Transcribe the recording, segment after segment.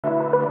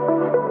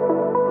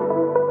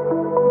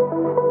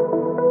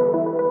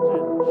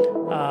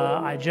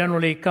I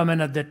generally come in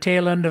at the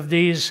tail end of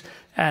these,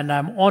 and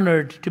I'm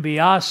honored to be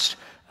asked.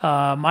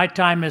 My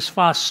time is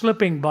fast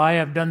slipping by.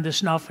 I've done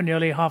this now for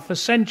nearly half a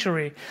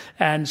century,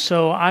 and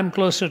so I'm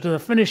closer to the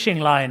finishing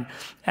line,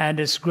 and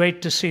it's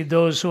great to see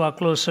those who are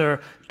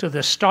closer to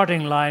the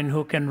starting line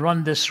who can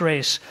run this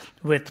race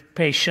with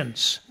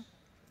patience.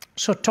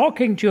 So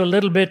talking to you a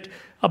little bit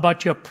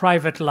about your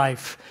private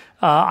life.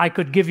 I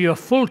could give you a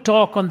full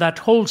talk on that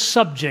whole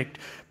subject,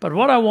 but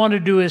what I want to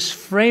do is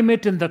frame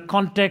it in the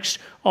context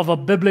of a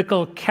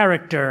biblical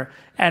character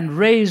and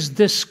raise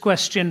this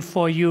question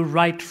for you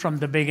right from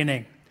the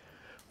beginning.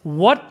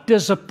 What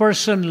does a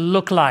person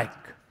look like?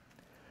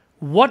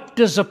 What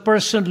does a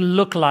person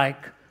look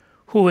like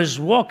who is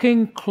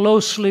walking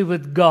closely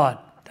with God?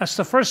 That's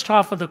the first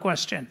half of the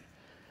question.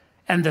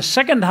 And the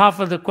second half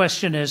of the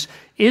question is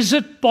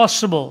it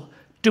possible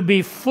to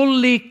be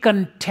fully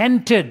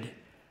contented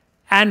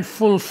and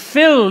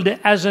fulfilled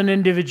as an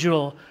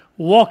individual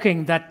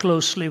walking that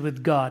closely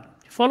with God?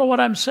 Follow what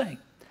I'm saying?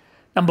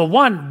 Number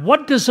one,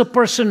 what does a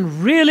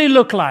person really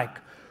look like?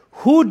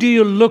 Who do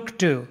you look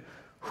to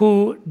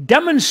who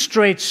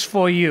demonstrates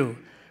for you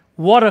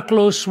what a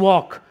close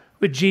walk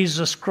with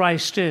Jesus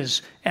Christ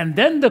is? And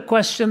then the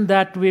question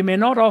that we may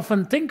not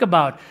often think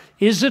about,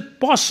 is it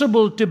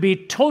possible to be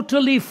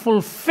totally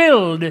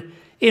fulfilled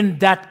in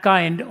that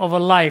kind of a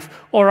life?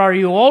 Or are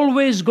you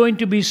always going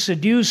to be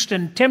seduced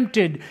and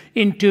tempted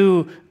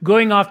into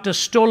going after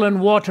stolen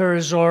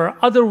waters or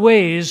other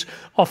ways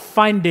of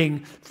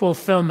finding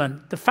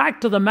fulfillment? The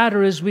fact of the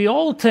matter is we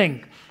all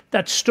think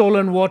that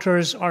stolen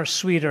waters are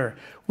sweeter.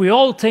 We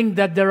all think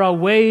that there are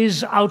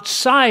ways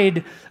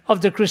outside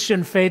of the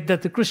Christian faith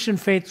that the Christian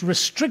faith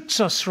restricts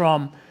us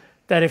from,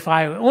 that if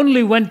I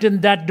only went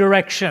in that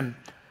direction,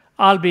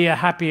 I'll be a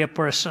happier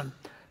person.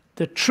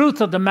 The truth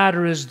of the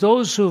matter is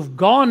those who've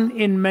gone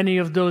in many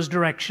of those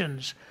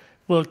directions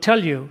will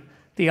tell you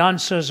the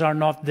answers are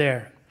not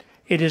there.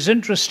 It is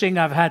interesting,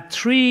 I've had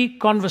 3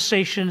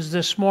 conversations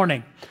this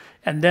morning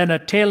and then a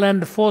tail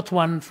end fourth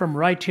one from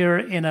right here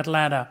in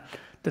Atlanta.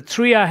 The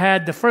 3 I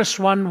had, the first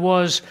one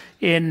was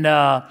in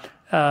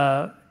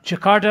Jakarta,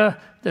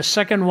 the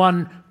second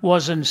one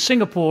was in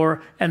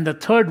Singapore, and the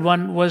third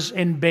one was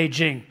in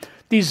Beijing.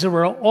 These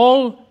were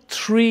all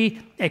 3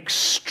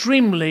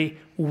 extremely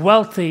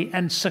wealthy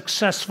and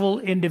successful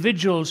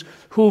individuals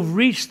who've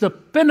reached the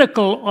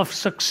pinnacle of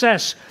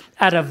success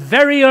at a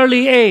very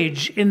early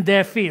age in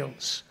their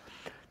fields.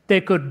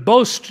 They could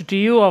boast to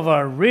you of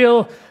a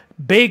real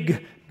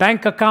big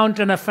bank account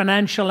and a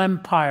financial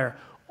empire.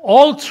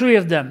 All 3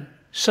 of them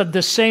said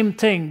the same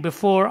thing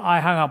before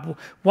I hung up.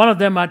 One of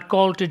them I'd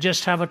called to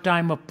just have a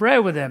time of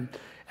prayer with him.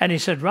 And he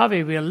said,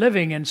 Ravi, we are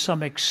living in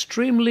some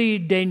extremely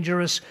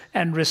dangerous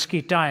and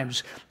risky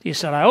times. He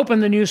said, I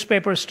opened the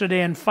newspapers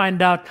today and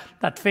find out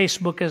that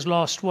Facebook has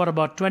lost,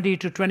 about 20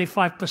 to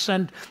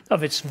 25%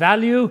 of its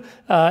value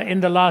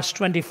in the last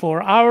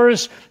 24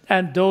 hours.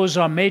 And those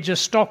are major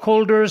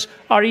stockholders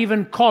are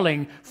even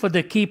calling for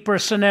the key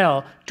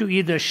personnel to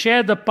either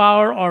share the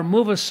power or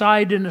move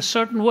aside in a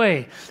certain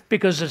way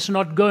because it's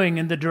not going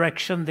in the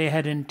direction they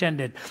had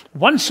intended.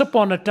 Once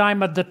upon a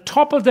time, at the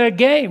top of their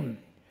game,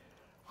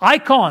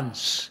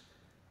 icons,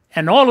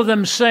 and all of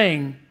them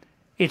saying,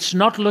 it's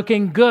not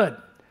looking good.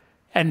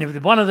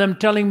 And one of them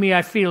telling me,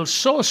 I feel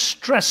so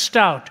stressed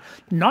out,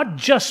 not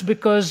just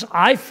because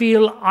I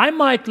feel I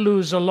might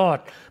lose a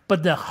lot,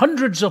 but the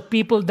hundreds of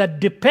people that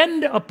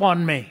depend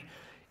upon me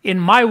in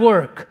my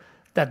work,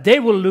 that they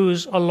will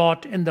lose a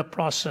lot in the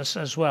process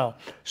as well.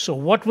 So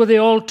what were they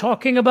all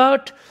talking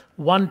about?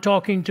 One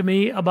talking to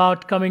me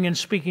about coming and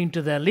speaking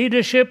to their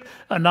leadership,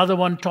 another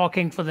one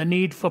talking for the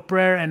need for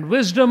prayer and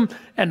wisdom,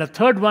 and a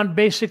third one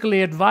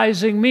basically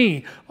advising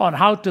me on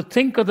how to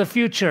think of the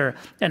future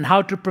and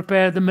how to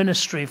prepare the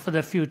ministry for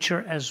the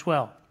future as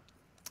well.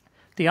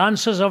 The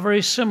answers are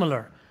very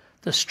similar.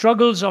 The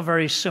struggles are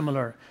very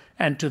similar.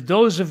 And to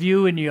those of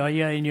you in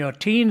your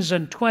teens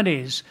and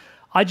 20s,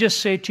 I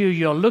just say to you,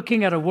 you're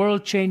looking at a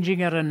world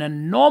changing at an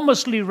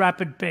enormously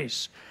rapid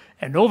pace.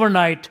 And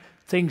overnight,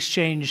 things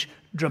change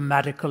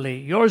dramatically.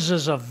 Yours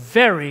is a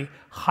very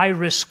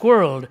high-risk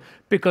world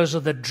because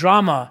of the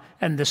drama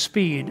and the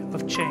speed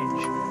of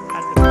change.